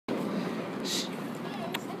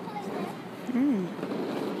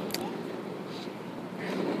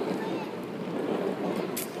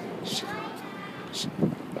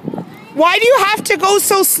Why do you have to go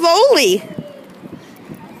so slowly?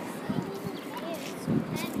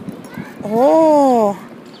 Oh.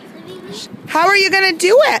 How are you going to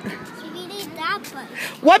do it? We need that bike.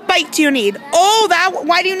 What bike do you need? Oh, that.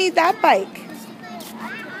 Why do you need that bike?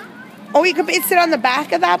 Oh, you could sit on the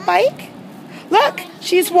back of that bike? Look,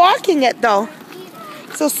 she's walking it though.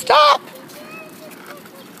 So stop.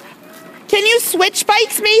 Can you switch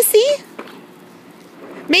bikes, Macy?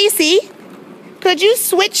 Macy, could you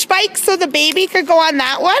switch bikes so the baby could go on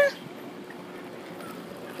that one?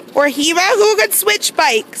 Or Hiba, who could switch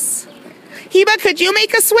bikes? Hiba, could you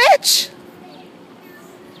make a switch?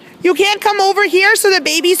 You can't come over here so the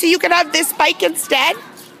baby, so you can have this bike instead?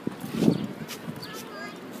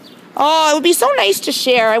 Oh, it would be so nice to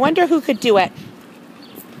share. I wonder who could do it.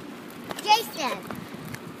 Jason.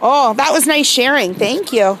 Oh, that was nice sharing.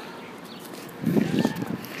 Thank you.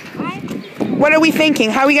 What are we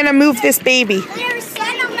thinking? How are we going to move this baby? There's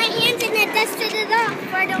sand on my hands and it dusted it off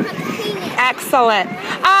so I don't have to clean it. Excellent.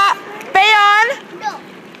 Bayon! No.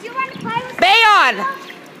 Do you want to play with Bayon!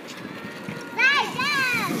 Dad!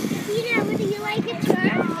 Tina, would you like a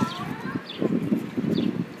turn?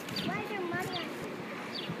 Where's your money?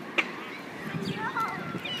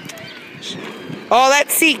 Oh,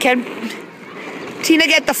 let's see. Can Tina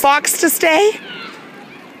get the fox to stay?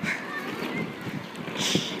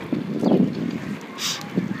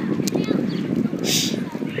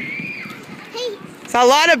 It's a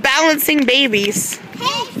lot of balancing babies.